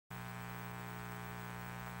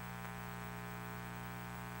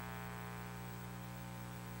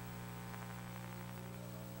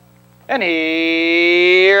And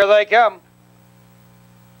here they come.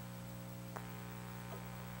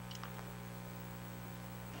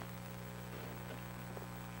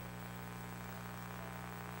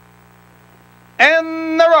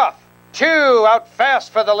 And they're off. 2 out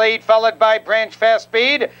fast for the lead, followed by Branch Fast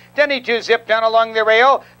Speed. Denny 2 zip down along the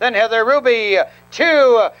rail. Then Heather Ruby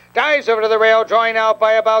 2 dives over to the rail, drawing out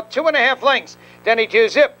by about 2.5 lengths. Denny 2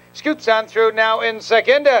 zip scoots on through now in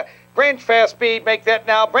second. Branch Fast Speed make that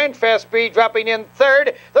now. Branch Fast Speed dropping in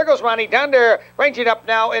third. There goes Ronnie Dunder, ranging up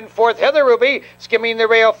now in fourth. Heather Ruby skimming the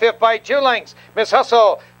rail fifth by 2 lengths. Miss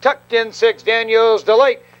Hustle tucked in sixth. Daniel's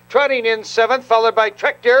Delight trotting in seventh, followed by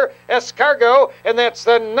Tractor, ESCARGOT, and that's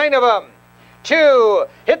the 9 of them. 2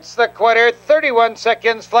 hits the quarter, 31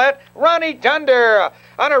 seconds flat. Ronnie Dunder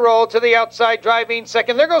on a roll to the outside, driving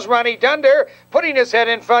second. There goes Ronnie Dunder, putting his head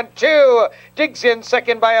in front. 2 digs in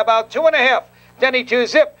second by about 2.5. Denny 2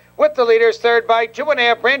 zip with the leaders, third by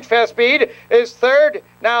 2.5. Branch Fast Speed is third,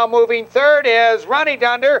 now moving third as Ronnie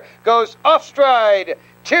Dunder goes off stride.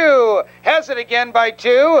 2 has it again by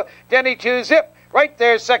 2. Denny 2 zip right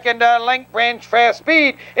there, second length. Branch Fast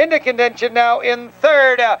Speed into contention now in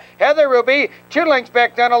third. Heather Ruby 2 lengths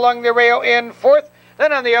back down along the rail in fourth.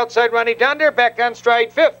 Then on the outside, Ronnie Dunder back on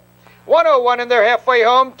stride fifth. 101 and they're halfway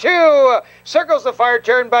home. 2 circles the fire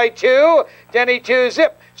turn by 2. Denny 2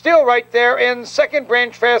 zip still right there in second.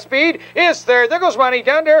 Branch Fast Speed is third. There goes Ronnie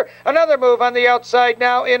Dunder. Another move on the outside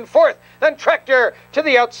now in fourth. Then Tractor to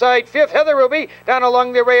the outside fifth. Heather Ruby down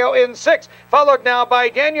along the rail in sixth. Followed now by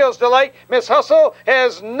Daniel's Delight. Miss Hustle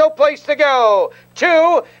has no place to go.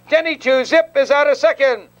 2. Denny 2 zip is out of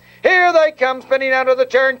second. Here they come, spinning out of the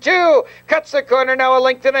turn. 2 cuts the corner, now a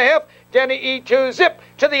length and a half. Denny E2 zip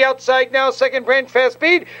to the outside now. Second, Branch Fast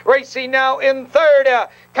Speed racing now in third.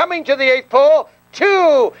 Coming to the 8th pole.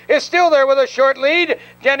 2 is still there with a short lead.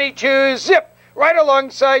 Denny 2 zip right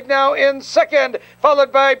alongside now in second,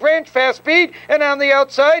 followed by Branch Fast Speed. And on the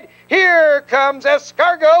outside, here comes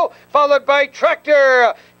ESCARGOT, followed by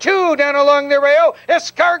Tractor. 2 down along the rail.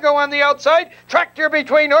 ESCARGOT on the outside. Tractor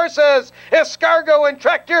between horses. ESCARGOT and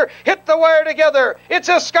Tractor hit the wire together. It's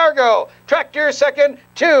ESCARGOT. Tractor second.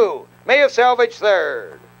 2 may have salvaged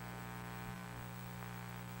third.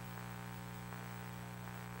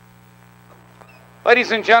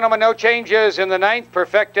 Ladies and gentlemen, no changes in the 9th.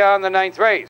 Perfecta on the 9th race.